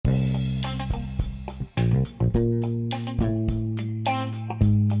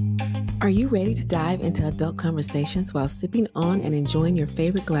Are you ready to dive into adult conversations while sipping on and enjoying your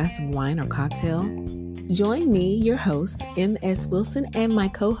favorite glass of wine or cocktail? Join me, your host, M.S. Wilson, and my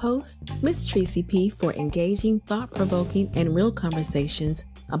co-host, Miss Tracy P., for engaging, thought-provoking, and real conversations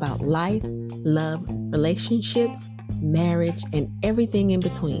about life, love, relationships, marriage, and everything in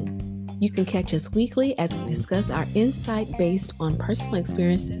between. You can catch us weekly as we discuss our insight based on personal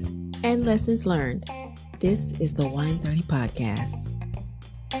experiences and lessons learned. This is the Wine 30 Podcast.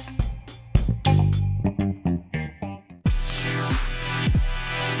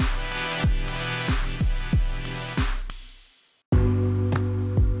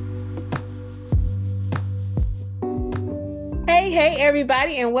 Hey,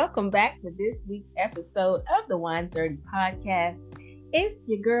 everybody, and welcome back to this week's episode of the Wine 30 Podcast. It's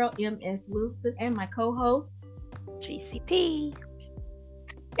your girl, M.S. Wilson, and my co-host, GCP.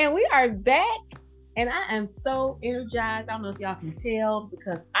 And we are back, and I am so energized. I don't know if y'all can tell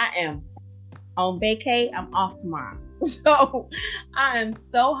because I am on vacay. I'm off tomorrow. So I am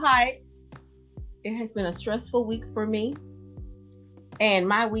so hyped. It has been a stressful week for me, and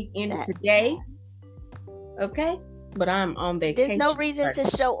my week ended today. Okay? But I'm on vacation. There's no reason to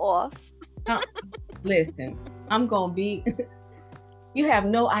show off. Listen, I'm going to be... You have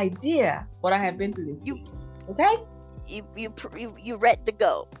no idea what I have been through this week. Okay? You ready to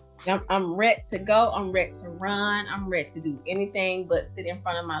go. I'm ready to go. I'm ready to run. I'm ready to do anything but sit in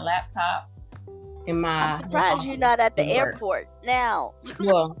front of my laptop in my... I'm surprised you're not at the airport now.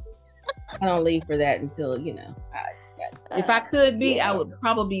 Well, I don't leave for that until, if I could be, I would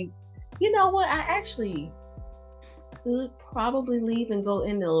probably... You know what? I actually... could probably leave and go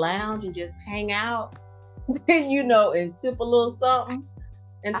in the lounge and just hang out, and sip a little something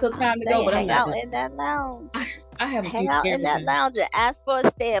until time to go. But I'm not in that lounge. I have hang out in that lounge and ask for a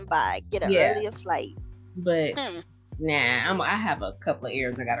standby. Get an earlier flight. But I have a couple of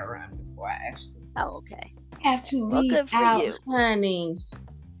errands I gotta run before I actually. Oh, okay. Have to leave good for out, you. honey.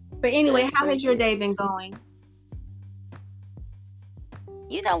 But anyway, how has your day been going?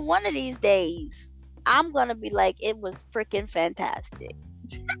 One of these days, I'm gonna be like, it was freaking fantastic.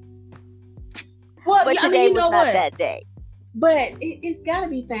 Well, but today was not that day. But it's gotta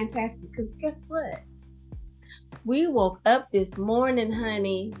be fantastic because guess what? We woke up this morning,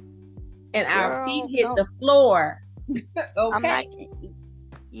 honey, and our feet hit the floor. Okay.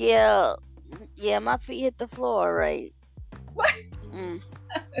 Yeah, my feet hit the floor, right? What?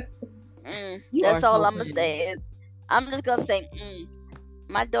 That's all I'm gonna say is, I'm just gonna say,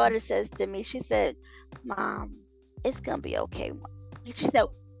 My daughter says to me, she said, Mom, it's going to be okay. She said,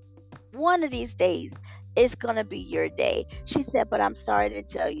 one of these days, it's going to be your day. She said, but I'm sorry to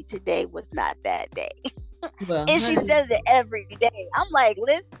tell you, today was not that day. Well, and she says it every day. I'm like,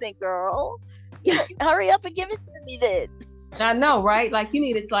 listen, girl, hurry up and give it to me then. I know, right? Like, you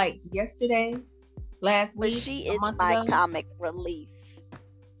need it like yesterday, last week. But she is my comic relief.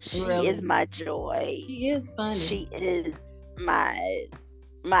 She is my joy. She is funny. She is my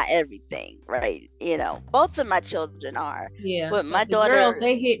everything, right? Both of my children are. Yeah. But my the daughter, girls,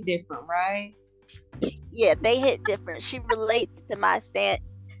 they hit different, right? Yeah, they hit different. She relates to my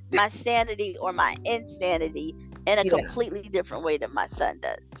sanity or my insanity in a completely different way than my son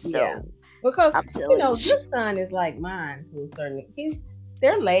does. So because your son is like mine to a certain.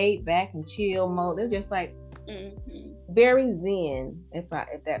 They're laid back and chill mode. They're just like very zen, if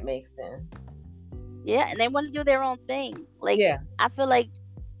that makes sense. Yeah, and they want to do their own thing. Like, I feel like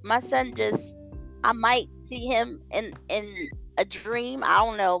my son I might see him in a dream. I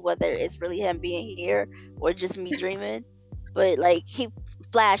don't know whether it's really him being here or just me dreaming. But, like, he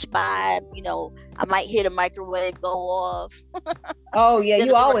flashed by, I might hear the microwave go off. Oh, yeah,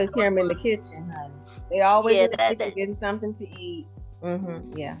 you always hear him in the kitchen, honey. They always in the kitchen getting something to eat.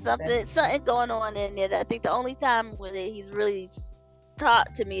 Mm-hmm. Yeah. Something going on in there. I think the only time when he's really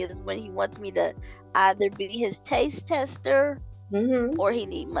talked to me is when he wants me to either be his taste tester or he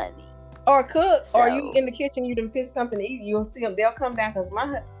need money or cook. Or you in the kitchen, you done pick something to eat, you'll see them, they'll come down because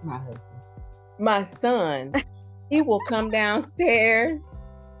my son he will come downstairs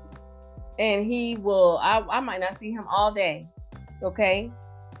and he will I might not see him all day, okay,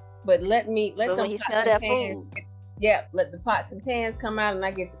 but let them pots and pans, let the pots and pans come out and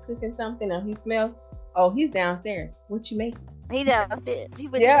I get to cooking something and he smells, he's downstairs, what you making? He downstairs.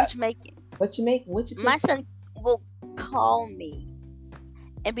 What you making? What you making? What you cooking? My son will call me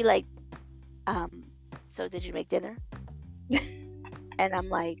and be like, so did you make dinner? And I'm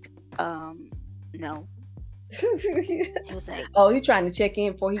like, no. He was like, he's trying to check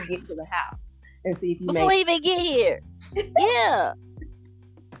in before he get to the house and see if you before he even get here. Yeah.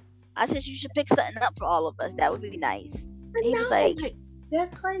 I said, you should pick something up for all of us. That would be nice. And he was like,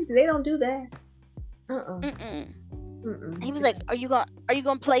 that's crazy. They don't do that. He was like, are you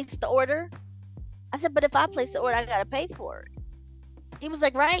gonna place the order? I said, but if I place the order, I gotta pay for it. He was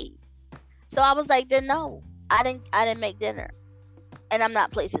like, right. So I was like, then no, I didn't make dinner, and I'm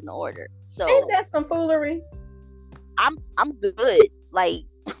not placing the order. So ain't that some foolery? I'm good. Like,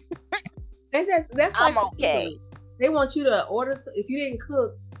 that's I'm okay. Foolery. They want you to order. If you didn't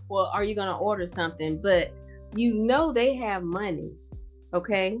cook, well, are you gonna order something? But you know they have money,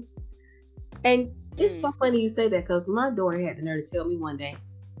 okay? And it's so funny you say that, because my daughter had the nerve to tell me one day,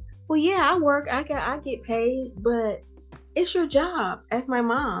 well, yeah, I work, I get paid, but it's your job as my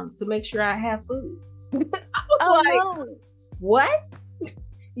mom to make sure I have food. I was no. What?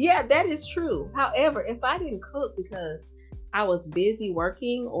 Yeah, that is true. However, if I didn't cook because I was busy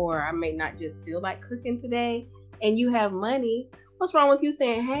working, or I may not just feel like cooking today, and you have money, what's wrong with you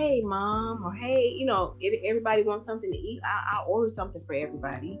saying, hey, mom, or hey, everybody wants something to eat, I'll order something for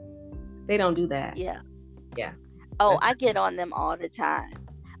everybody. They don't do that. Yeah. Oh, I get on them all the time.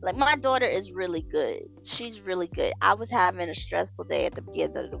 Like, my daughter is really good. She's really good. I was having a stressful day at the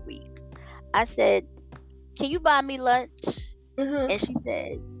beginning of the week. I said, can you buy me lunch? And she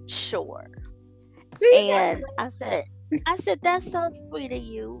said, sure. See? And I said, that's so sweet of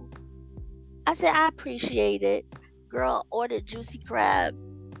you. I said, I appreciate it. Girl ordered juicy crab.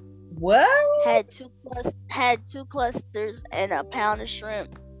 What? Had two clusters and a pound of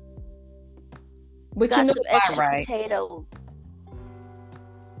shrimp. But got you know some why, extra right? Potatoes.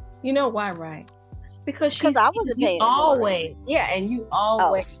 You know why, right? Because I wasn't paying always, and you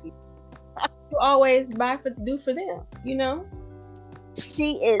always buy do for them.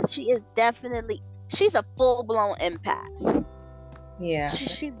 She is definitely, she's a full-blown empath. Yeah,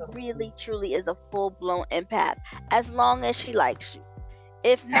 she really truly is a full-blown empath, as long as she likes you.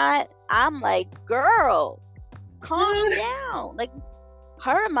 If not, I'm like, girl, calm down. Like,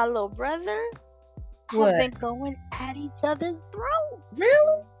 her and my little brother have been going at each other's throats.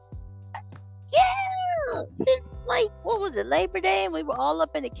 Really? Yeah, since what was it, Labor Day, and we were all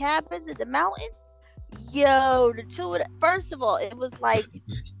up in the cabins in the mountains. Yo, the two of them, first of all, it was like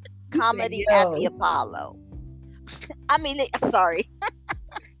comedy at the Apollo. I mean, sorry.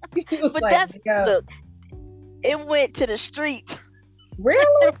 But look, it went to the streets.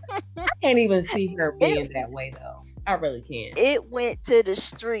 Really? I can't even see her being that way, though. I really can't. It went to the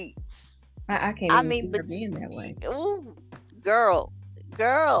streets. I can't see her being that way. Ooh, girl.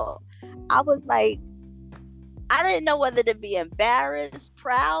 I was like, I didn't know whether to be embarrassed,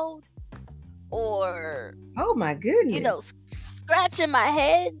 proud, or, oh my goodness, scratching my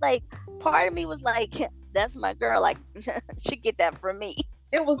head. Like, part of me was like, that's my girl. Like, she get that from me.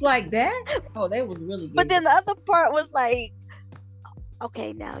 It was like that? Oh, that was really good. But then the other part was like,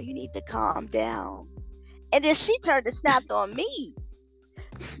 okay, now you need to calm down. And then she turned and snapped on me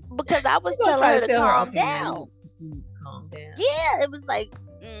because I was telling her to calm down. Calm down. Yeah, it was like,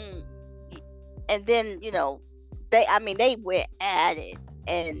 and then, they went at it.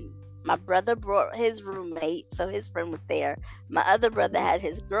 And my brother brought his roommate, so his friend was there. My other brother had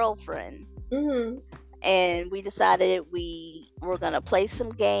his girlfriend. And we decided we were going to play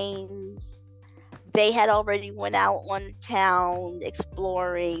some games. They had already went out on town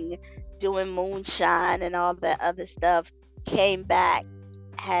exploring, doing moonshine and all that other stuff. Came back,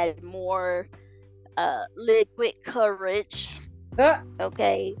 had more liquid courage.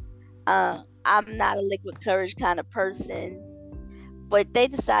 Okay. I'm not a liquid courage kind of person, but they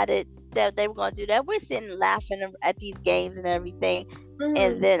decided that they were going to do that. We're sitting laughing at these games and everything,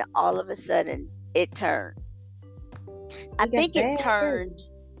 and then all of a sudden it turned. I think it turned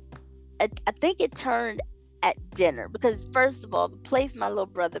at dinner, because first of all, the place my little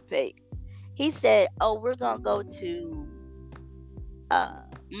brother picked, he said, oh, we're going to go to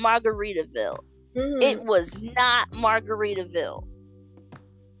Margaritaville. It was not Margaritaville.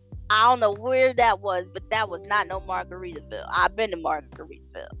 I don't know where that was, but that was not no Margaritaville. I've been to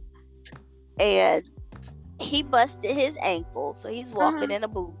Margaritaville. And he busted his ankle, so he's walking in a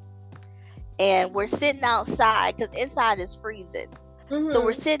boot. And we're sitting outside, because inside is freezing. So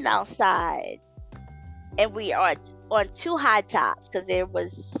we're sitting outside, and we are on two high tops, because there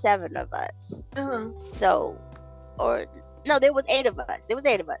was 7 of us. So, there was 8 of us.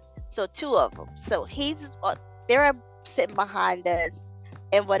 So 2 of them. So they're sitting behind us,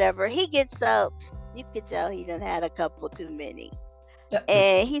 and whatever. He gets up, you can tell he done had a couple too many.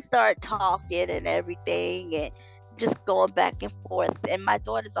 And he started talking and everything, and just going back and forth. And my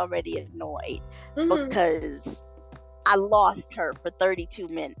daughter's already annoyed because I lost her for 32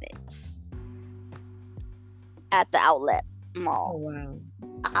 minutes at the outlet mall. Oh, wow.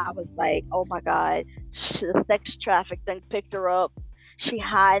 I was like, oh my God, the sex traffic thing picked her up. She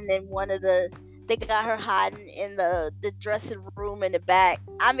hiding in they got her hiding in the dressing room in the back.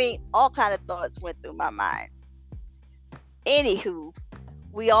 I mean, all kind of thoughts went through my mind. Anywho,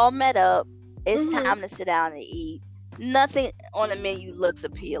 we all met up. It's time to sit down and eat. Nothing on the menu looks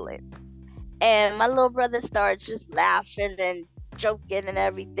appealing. And my little brother starts just laughing and joking and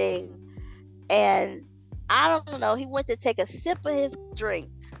everything. And I don't know, he went to take a sip of his drink.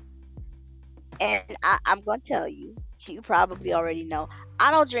 And I'm going to tell you, you probably already know,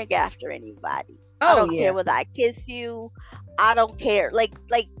 I don't drink after anybody. I don't care whether I kiss you. I don't care. Like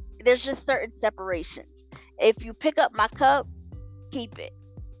there's just certain separations. If you pick up my cup, keep it.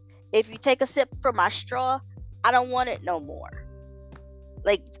 If you take a sip from my straw, I don't want it no more.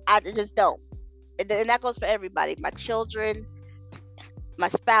 Like, I just don't. And that goes for everybody. My children, my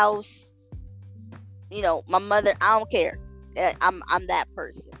spouse, my mother. I don't care. I'm that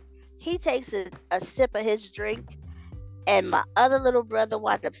person. He takes a sip of his drink, and my other little brother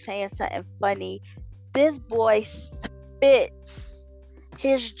wound up saying something funny. This boy spits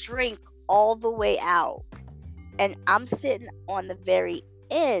his drink all the way out. And I'm sitting on the very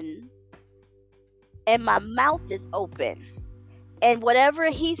end, and my mouth is open. And whatever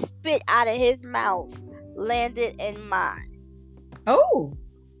he spit out of his mouth landed in mine. Oh.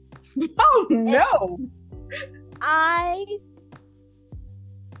 Oh, no.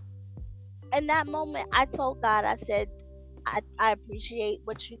 In that moment, I told God, I said, I appreciate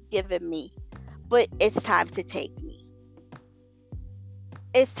what you've given me, but it's time to take me.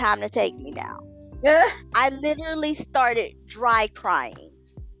 It's time to take me now. I literally started dry crying.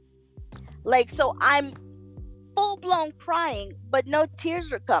 Like, so I'm full-blown crying, but no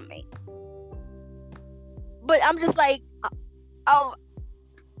tears are coming. But I'm just like, oh,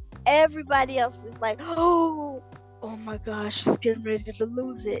 everybody else is like, oh my gosh, she's getting ready to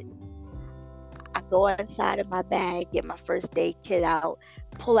lose it. I go inside of my bag, get my first aid kit out,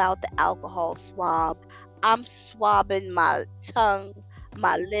 pull out the alcohol swab. I'm swabbing my tongue,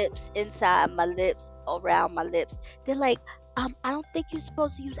 my lips, inside my lips, around my lips. They're like, I don't think you're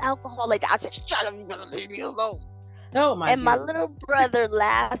supposed to use alcohol like that. I said, shut up, you're gonna leave me alone. Oh my And my little brother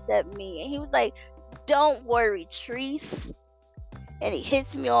laughed at me, and he was like, don't worry, Treese. And he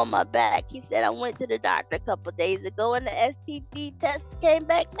hits me on my back. He said, I went to the doctor a couple days ago, and the STD test came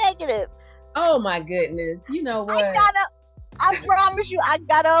back negative. Oh my goodness. You know what? I got up. I promise you, I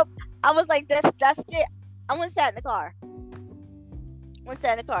got up. I was like, that's it. I went and sat in the car.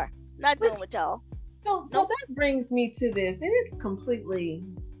 Not dealing with y'all. So that brings me to this. It is completely,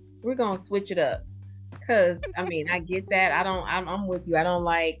 we're going to switch it up. Because, I mean, I get that. I'm with you. I don't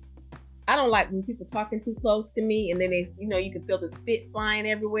like when people talking too close to me, and then they, you can feel the spit flying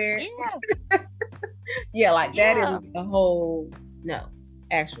everywhere. Yeah. Yeah, like that is a whole, no,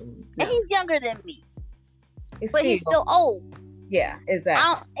 actually. No. And he's younger than me. But he's still old. Yeah,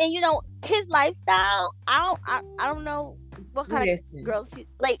 exactly. And his lifestyle, I don't know what kind of girls he's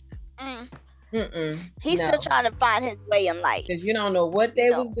like. He's still trying to find his way in life. Because you don't know what they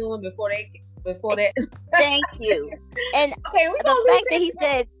was doing before that. Thank you. And okay, the fact that he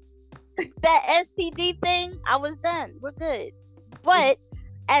said that STD thing, I was done. We're good. But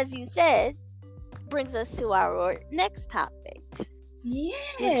as you said, brings us to our next topic. Yeah.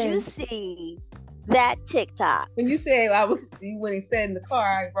 Did you see that TikTok? When you said when he said in the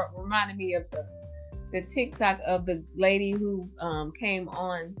car, it reminded me of the TikTok of the lady who came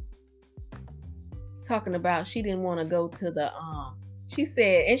on talking about she didn't want to go to the she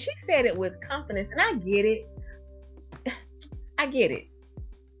said it with confidence, and I get it,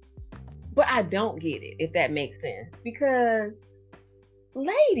 but I don't get it, if that makes sense, because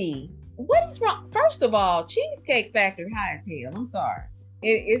lady, what is wrong? First of all, Cheesecake Factory high as hell. I'm sorry,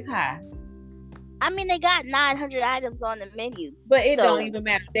 it's high. I mean, they got 900 items on the menu, but it don't even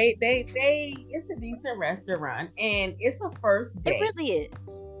matter. They it's a decent restaurant, and it's a first date. It really is.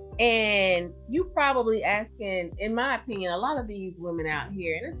 And you probably asking, in my opinion, a lot of these women out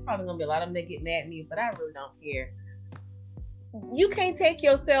here, and it's probably gonna be a lot of them that get mad at me, but I really don't care. You can't take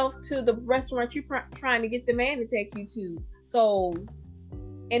yourself to the restaurant you're trying to get the man to take you to. So,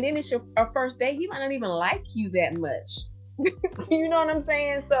 and then it's your first date. He might not even like you that much. You know what I'm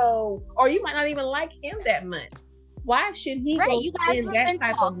saying? So, or you might not even like him that much. Why should he go spend that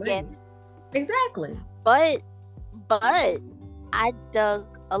type of money? Exactly. But I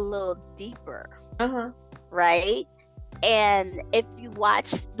dug a little deeper. Right? And if you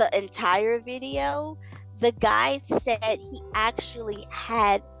watch the entire video, the guy said he actually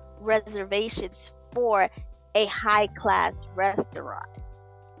had reservations for a high-class restaurant.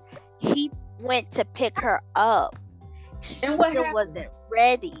 He went to pick her up. And what happened?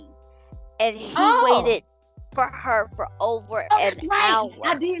 ready, and he waited for her for over an hour.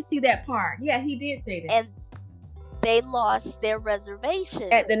 I did see that part. Yeah, he did say that. And they lost their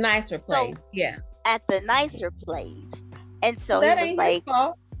reservation at the nicer place. At the nicer place. And so that he was ain't like, his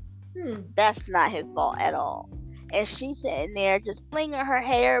fault. That's not his fault at all. And she's sitting there just flinging her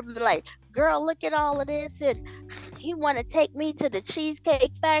hair, like, girl, look at all of this. And he want to take me to the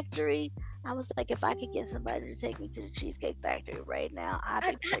Cheesecake Factory. I was like, if I could get somebody to take me to the Cheesecake Factory right now,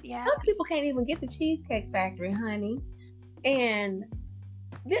 I'd be pretty happy. Some people can't even get the Cheesecake Factory, honey. And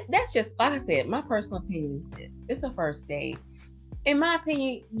that's just, like I said, my personal opinion is this. It's a first date. In my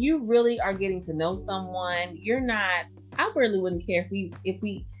opinion, you really are getting to know someone. You're not, I really wouldn't care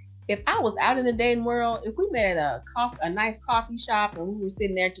if I was out in the dating world, if we met at a nice coffee shop and we were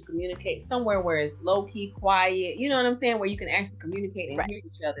sitting there to communicate somewhere where it's low-key, quiet, you know what I'm saying, where you can actually communicate and hear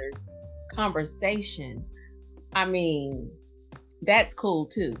each other's conversation. I mean, that's cool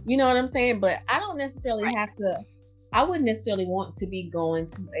too. You know what I'm saying? But I don't necessarily I wouldn't necessarily want to be going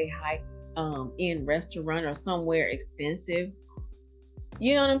to a high-end restaurant or somewhere expensive.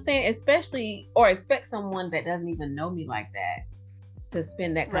 You know what I'm saying? Especially, or expect someone that doesn't even know me like that to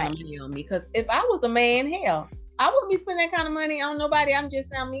spend that kind of money on me. Because if I was a man, hell, I wouldn't be spending that kind of money on nobody. I'm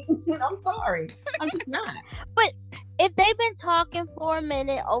just not me. I'm sorry. I'm just not. But if they've been talking for a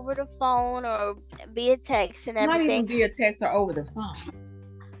minute over the phone or via text and everything. Not even via text or over the phone.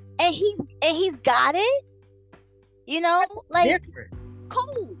 And he's got it, you know, like different.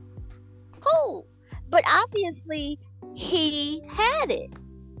 Cool. But obviously he had it,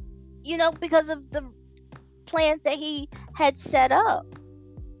 you know, because of the plans that he had set up.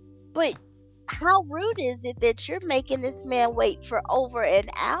 But how rude is it that you're making this man wait for over an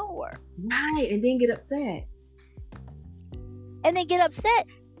hour? Right, and then get upset. I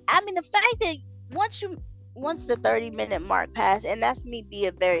mean, the fact that once the 30-minute mark passed, and that's me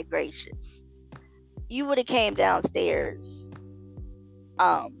being very gracious, you would have came downstairs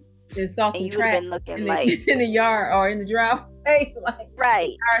and saw some tracks been looking in like in the yard or in the driveway, like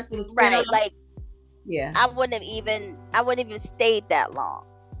right, like yeah. I wouldn't have even stayed that long.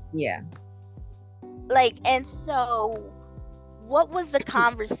 Yeah. Like, and so what was the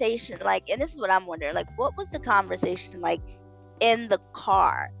conversation like? And this is what I'm wondering, like, what was the conversation like in the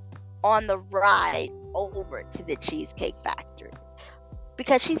car on the ride over to the Cheesecake Factory?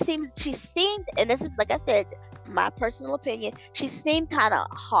 Because she seemed, and this is, like I said, my personal opinion, she seemed kind of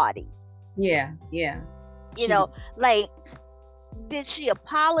haughty. Yeah. You know, like, did she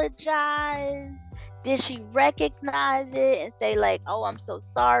apologize? Did she recognize it and say, like, oh, I'm so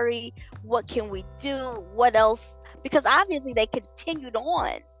sorry, what can we do, what else? Because obviously they continued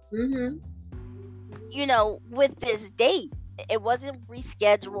on, you know, with this date. It wasn't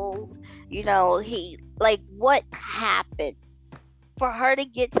rescheduled, you know. What happened for her to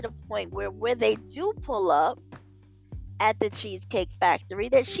get to the point where they do pull up at the Cheesecake Factory,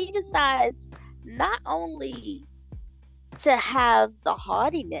 that she decides not only to have the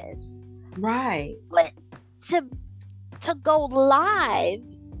haughtiness, right, but to go live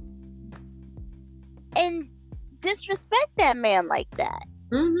and disrespect that man like that.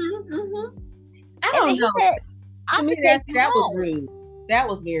 I don't know. Said, to me, that was rude. That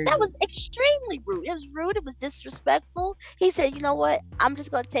was very rude. That was extremely rude. It was rude. It was disrespectful. He said, you know what? I'm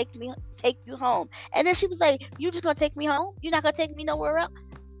just going to take you home. And then she was like, you just going to take me home? You're not going to take me nowhere else?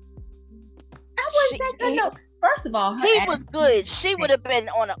 First of all, he was good. She would have been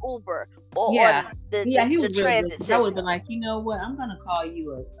on an Uber or on he was the transit system. I would have been like, you know what? I'm going to call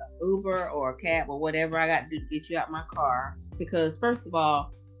you a Uber or a cab or whatever I got to do to get you out my car. Because first of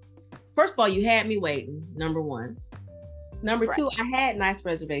all, you had me waiting, number one. Number two, I had nice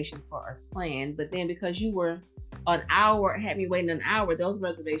reservations for us planned, but then because you were had me waiting an hour, those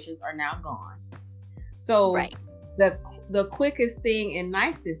reservations are now gone. So the quickest thing and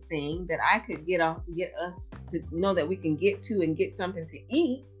nicest thing that I could get us to know that we can get to and get something to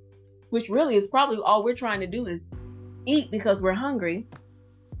eat, which really is probably all we're trying to do is eat because we're hungry,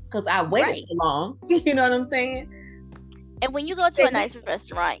 because I waited so long. You know what I'm saying? And when you go to a nice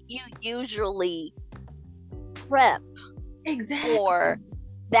restaurant, you usually prep for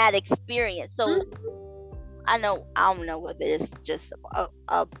that experience. So I don't know whether it's just a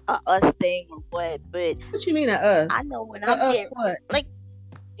us thing or what, but what you mean a us? I know when I'm getting like,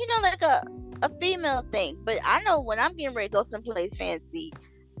 you know, like a female thing, but I know when I'm getting ready to go someplace fancy,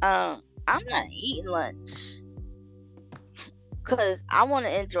 I'm not eating lunch because I want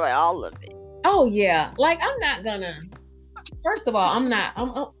to enjoy all of it. Oh yeah, like I'm not gonna. First of all,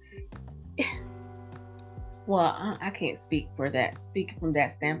 I can't speak for that. Speaking from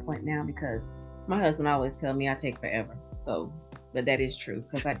that standpoint now, because my husband always tell me I take forever. So But that is true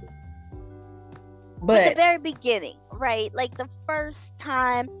because I. But the very beginning, right? Like the first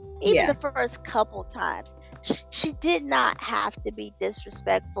time, even the first couple times, she did not have to be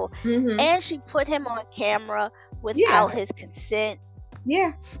disrespectful, and she put him on camera without his consent.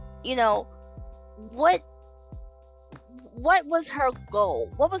 Yeah. You know, what was her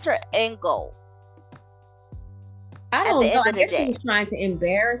goal? What was her end goal? I don't know. I guess she was trying to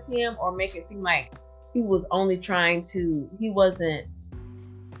embarrass him or make it seem like he was only trying to,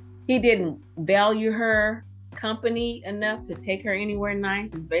 he didn't value her company enough to take her anywhere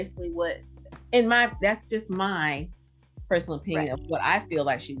nice, is basically what, that's just my personal opinion of what I feel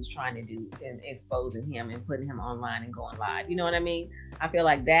like she was trying to do in exposing him and putting him online and going live. You know what I mean? I feel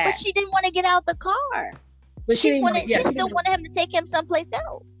like that. But she didn't want to get out the car. But she still wanted him to take him someplace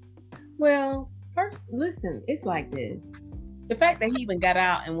else. Well, first, listen, it's like this. The fact that he even got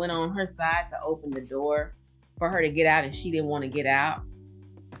out and went on her side to open the door for her to get out and she didn't want to get out,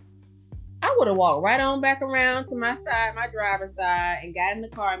 I would have walked right on back around to my side, my driver's side, and got in the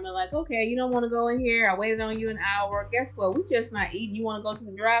car and been like, okay, you don't want to go in here. I waited on you an hour. Guess what? We just not eating. You want to go to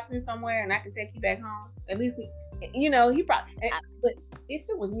the drive-thru somewhere and I can take you back home? At least, he probably, but if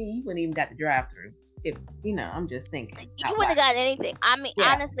it was me, you wouldn't even got the drive-thru. If, I'm just thinking. You wouldn't have got anything. I mean,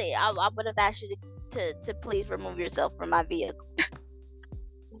 honestly, I would have asked you to please remove yourself from my vehicle.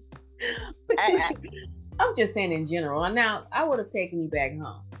 I'm just saying in general. Now, I would have taken you back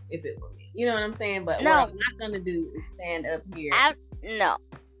home if it were me. You know what I'm saying? But no, what I'm not going to do is stand up here. No.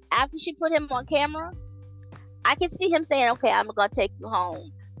 After she put him on camera, I can see him saying, okay, I'm going to take you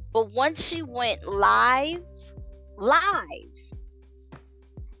home. But once she went live,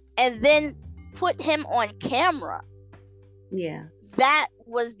 and then put him on camera, that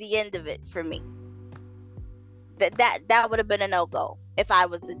was the end of it for me. That would have been a no-go if I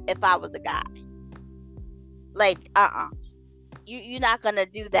was a guy. Like, you're not gonna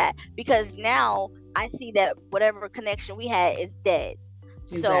do that, because now I see that whatever connection we had is dead.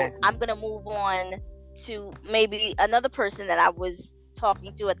 Exactly. So I'm gonna move on to maybe another person that I was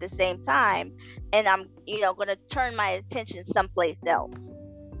talking to at the same time, and I'm gonna turn my attention someplace else.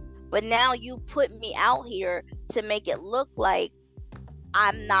 But now you put me out here to make it look like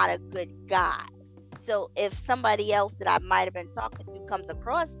I'm not a good guy. So if somebody else that I might have been talking to comes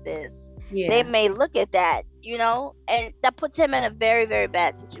across this, they may look at that, and that puts him in a very, very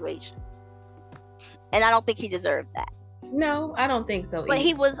bad situation. And I don't think he deserved that. No, I don't think so. But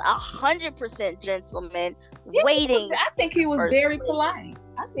he was 100% gentleman, waiting. I think he was very polite.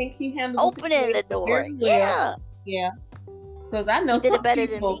 I think he handled opening the door. Yeah. Because I know some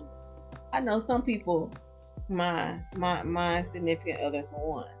people. Than me. I know some people. My significant other,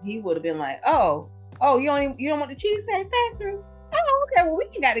 for one, he would have been like, oh, you don't want the Cheesecake Factory? Oh, okay. Well, we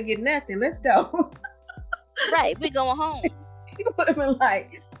ain't got to get nothing. Let's go. Right, we going home. He would have been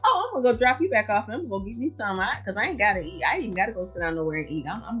like, oh, I'm gonna go drop you back off and I'm gonna give me some, because I ain't gotta eat. I ain't gotta go sit down nowhere and eat.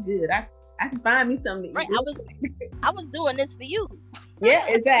 I'm good. I can find me something. Right, I was doing this for you. Yeah,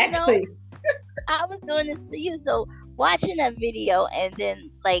 exactly. I was doing this for you. So watching that video and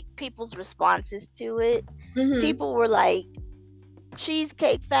then like people's responses to it, people were like,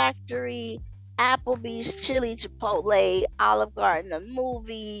 Cheesecake Factory, Applebee's, Chili Chipotle, Olive Garden, the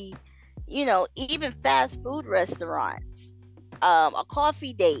movie, even fast food restaurants, a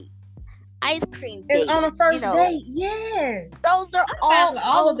coffee date, ice cream date. On a first date, yes. Those are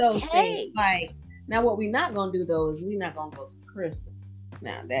all of those things. Like, now what we're not going to do, though, is we're not going to go to Crystal.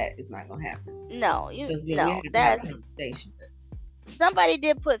 Now, that is not going to happen. No, that's a conversation. Somebody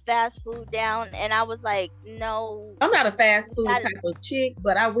did put fast food down, and I was like, no. I'm not a fast food type of chick,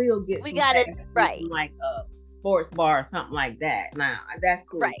 but I will get some fast food from like a sports bar or something like that. Now, that's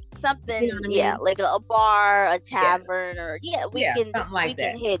cool. Right. Something, like a bar, a tavern, or we can something like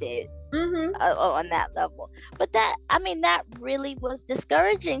that. We can hit it on that level. But that really was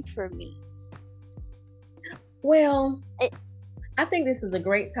discouraging for me. Well, I think this is a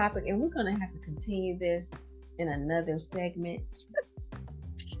great topic, and we're going to have to continue this in another segment.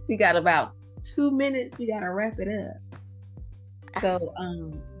 We got about 2 minutes. We got to wrap it up. So,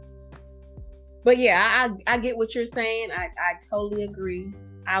 but yeah, I get what you're saying. I totally agree.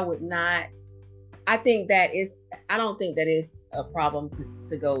 I don't think that is a problem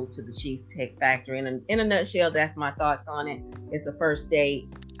to go to the Cheesecake Factory. In a nutshell, that's my thoughts on it. It's a first date.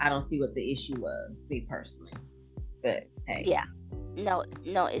 I don't see what the issue was, me personally. But hey. Yeah. No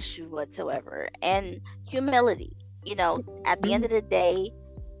issue whatsoever. And humility, at the end of the day,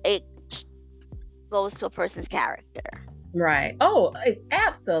 it goes to a person's character. Right. Oh,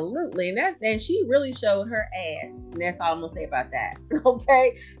 absolutely. And she really showed her ass. And that's all I'm gonna say about that.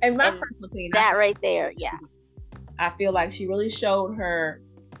 Okay. And my personal opinion, that right there, yeah. I feel like she really showed her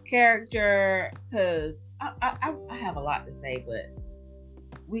character, because I have a lot to say, but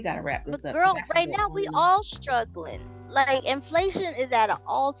we got to wrap this up. Girl, right now we all struggling. Like, inflation is at an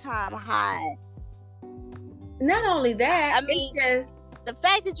all-time high. Not only that, I mean, it's just the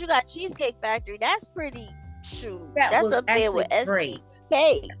fact that you got Cheesecake Factory, that's pretty, that's up there with great.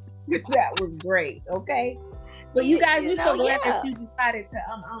 SBK. That was great, okay? But you guys, we're so glad that you decided to,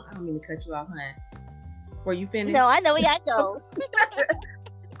 I don't mean to cut you off, honey. Were you finished? No, I know we gotta go.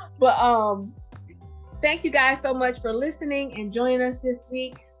 But thank you guys so much for listening and joining us this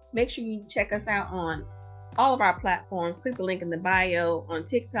week. Make sure you check us out on all of our platforms. Click the link in the bio on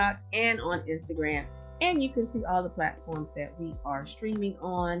TikTok and on Instagram. And you can see all the platforms that we are streaming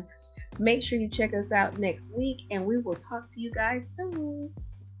on. Make sure you check us out next week, and we will talk to you guys soon.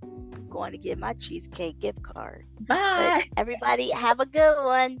 I'm going to get my cheesecake gift card. Bye. But everybody have a good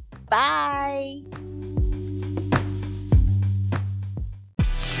one. Bye.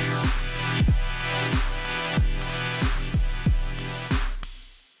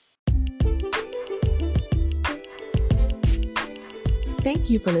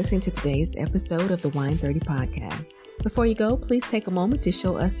 Thank you for listening to today's episode of the Wine 30 podcast. Before you go, please take a moment to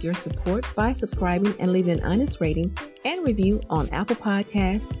show us your support by subscribing and leaving an honest rating and review on Apple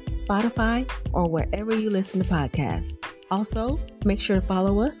Podcasts, Spotify, or wherever you listen to podcasts. Also, make sure to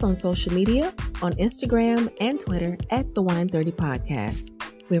follow us on social media on Instagram and Twitter at the Wine 30 podcast.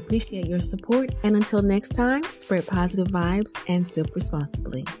 We appreciate your support, and until next time, spread positive vibes and sip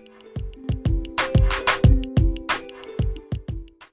responsibly.